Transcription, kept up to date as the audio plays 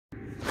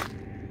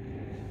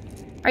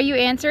Are you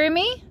answering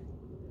me?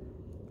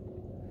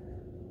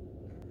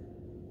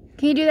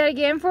 Can you do that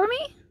again for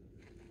me?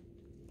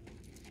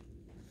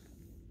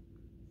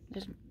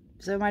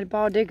 So my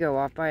ball did go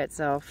off by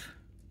itself.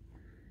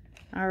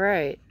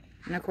 Alright.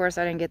 And of course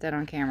I didn't get that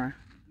on camera.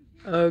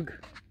 Ugh.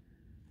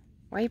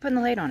 Why are you putting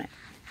the light on it?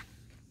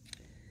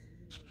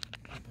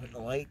 I put the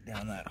light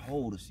down that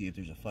hole to see if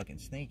there's a fucking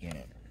snake in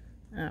it.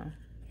 Oh.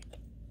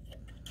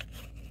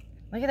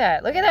 Look at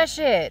that. Look at that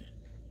shit.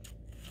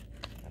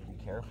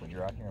 Be careful,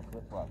 you're out here in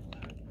flip-flops.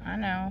 I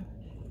know.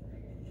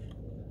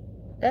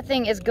 That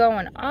thing is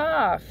going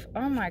off.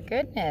 Oh my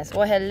goodness.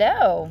 Well,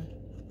 hello.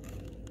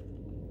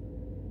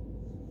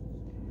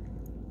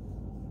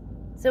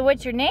 So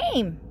what's your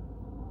name?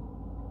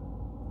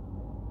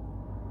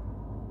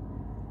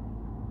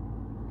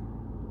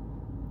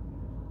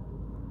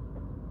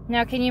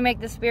 Now, can you make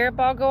the spirit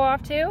ball go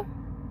off too?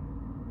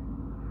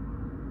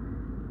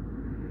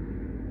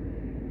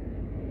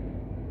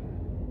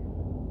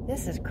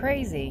 This is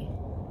crazy.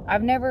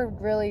 I've never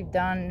really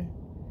done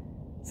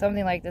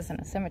something like this in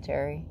a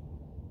cemetery.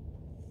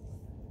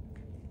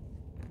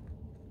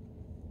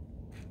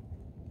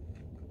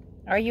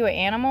 Are you an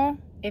animal?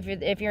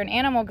 If you're an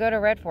animal, go to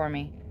red for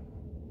me.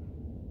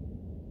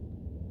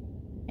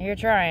 You're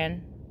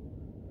trying.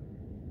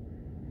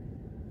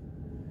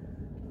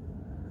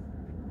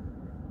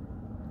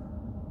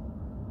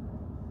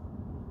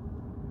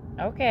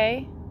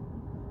 Okay.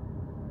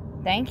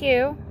 Thank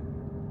you.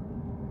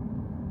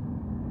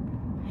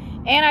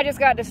 And I just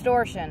got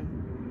distortion.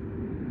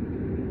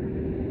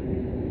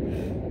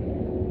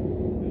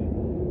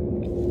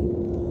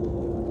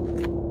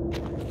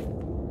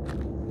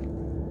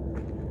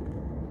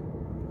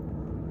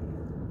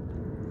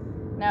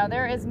 Now,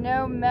 there is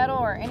no metal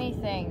or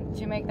anything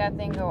to make that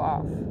thing go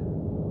off.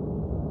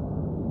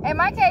 Hey,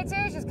 my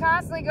K2 is just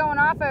constantly going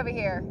off over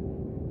here.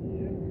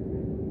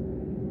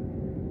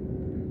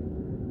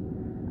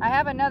 I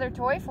have another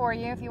toy for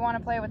you if you want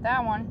to play with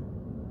that one.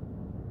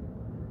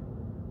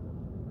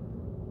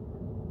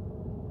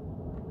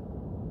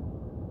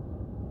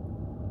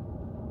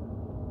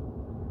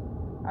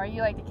 Or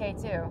you like the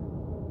K2?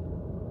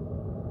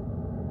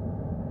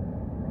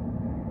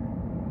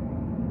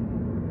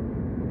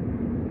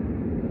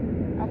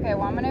 Okay,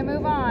 well, I'm going to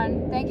move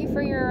on. Thank you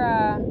for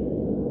your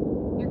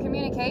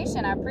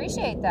communication. I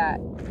appreciate that.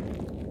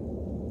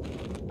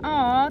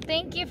 Aw,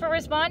 thank you for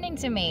responding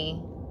to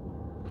me.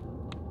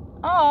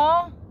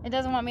 Aw, it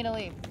doesn't want me to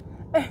leave.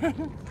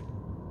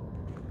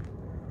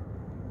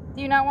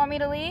 Do you not want me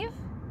to leave?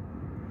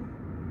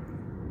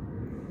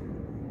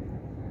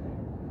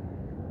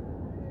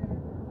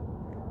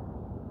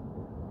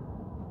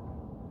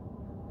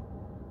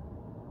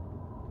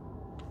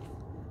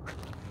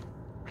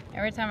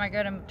 Every time I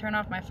go to turn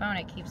off my phone,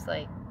 it keeps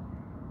like...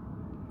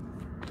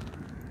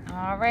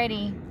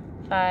 Alrighty.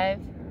 5,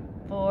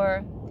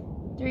 4,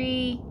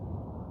 3,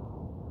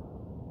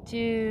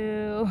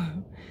 2...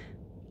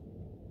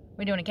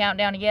 We doing a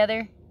countdown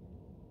together?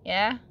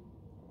 Yeah?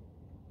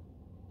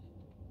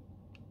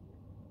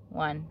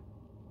 1.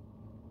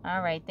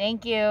 Alright,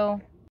 thank you.